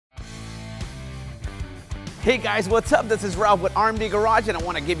Hey guys, what's up? This is Ralph with RMD Garage, and I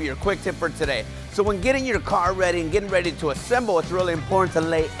want to give you your quick tip for today. So when getting your car ready and getting ready to assemble, it's really important to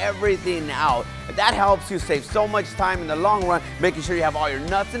lay everything out. That helps you save so much time in the long run, making sure you have all your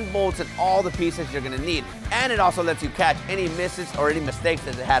nuts and bolts and all the pieces you're gonna need. And it also lets you catch any misses or any mistakes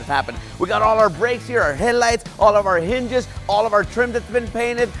that have happened. We got all our brakes here, our headlights, all of our hinges, all of our trim that's been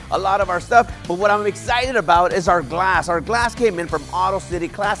painted, a lot of our stuff. But what I'm excited about is our glass. Our glass came in from Auto City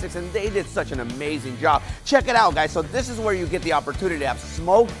Classics, and they did such an amazing job. Check it out, guys. So this is where you get the opportunity to have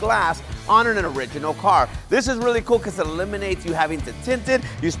smoked glass on an original car. This is really cool because it eliminates you having to tint it.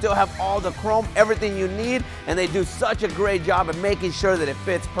 You still have all the chrome, everything you need, and they do such a great job at making sure that it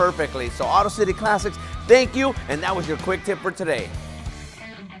fits perfectly. So Auto City Classics, thank you, and that was your quick tip for today.